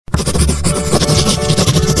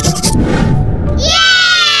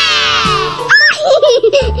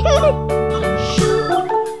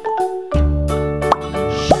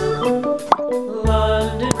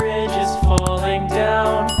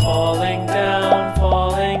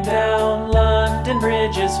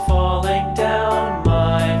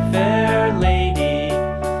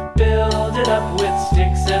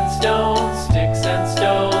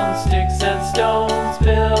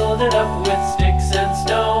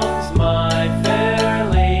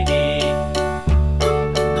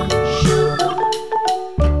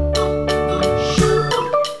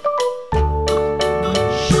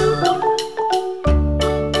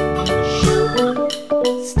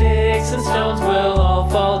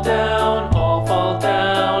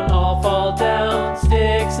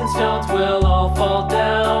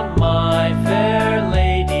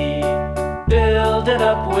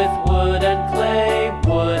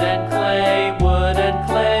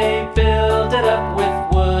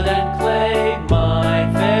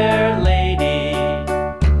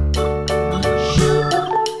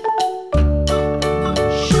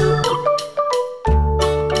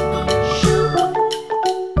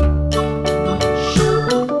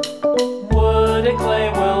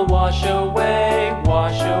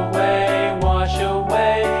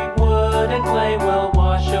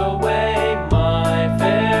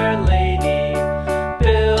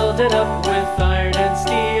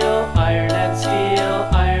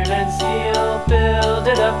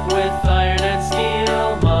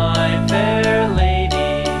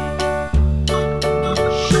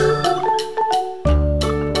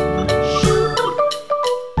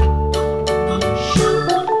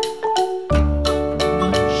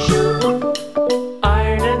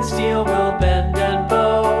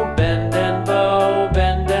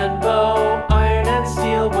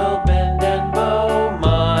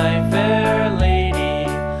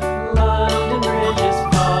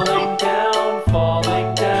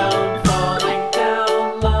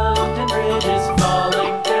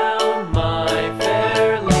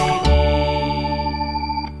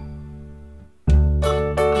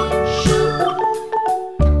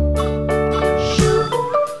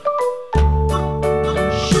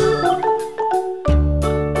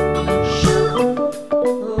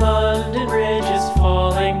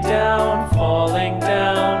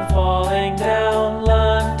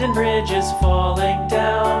London Bridge is falling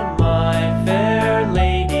down, my fair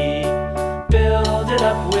lady. Build it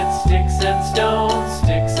up with sticks and stones,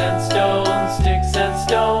 sticks and stones, sticks and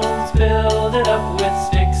stones. Build it up with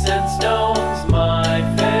sticks and stones, my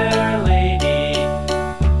fair lady.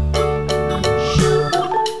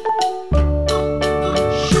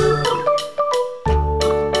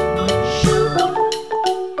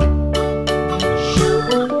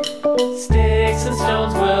 Sticks and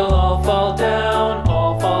stones will all fall down,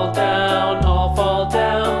 all fall down, all fall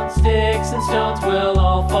down. Sticks and stones will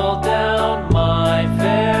all fall down, my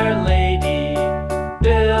fair lady.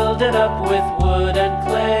 Build it up with wood and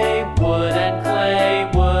clay, wood and clay,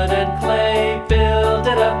 wood and clay. Build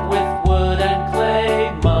it up with wood and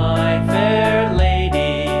clay, my fair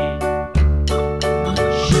lady.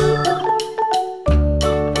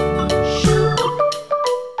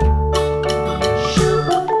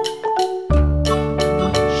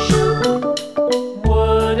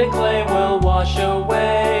 Wood and clay will wash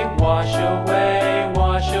away, wash away,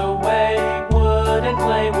 wash away. Wood and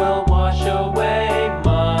clay will wash away,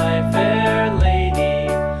 my fair lady.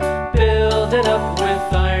 Build it up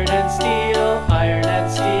with iron and steel, iron and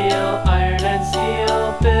steel, iron and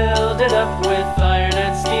steel. Build it up with iron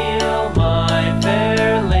and steel, my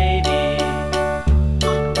fair lady.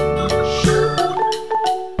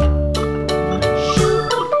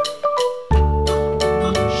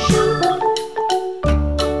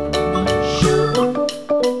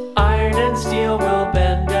 Iron and steel will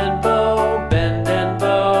bend and bow, bend and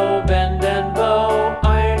bow, bend and bow.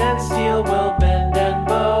 Iron and steel will bend and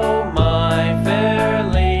bow, my fair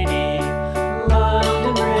lady.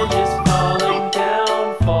 London Bridge is falling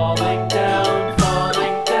down, falling down,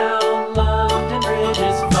 falling down. London Bridge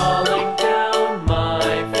is falling down,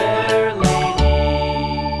 my fair lady.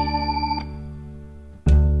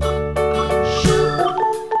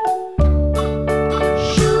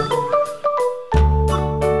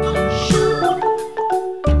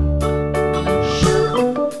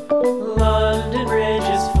 London Bridge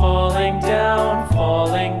is falling down,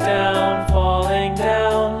 falling down, falling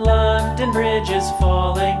down. London Bridge is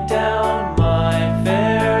falling down, my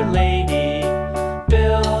fair lady.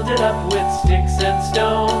 Build it up with sticks and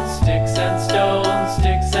stones, sticks and stones,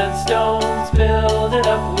 sticks and stones. Build it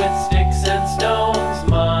up with sticks and stones,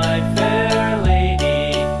 my fair lady.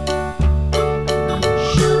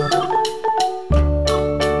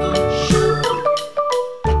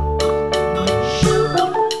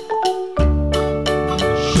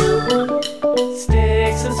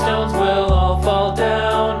 Sticks and stones will all fall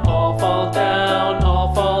down, all fall down,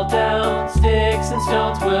 all fall down. Sticks and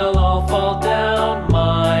stones will all fall down.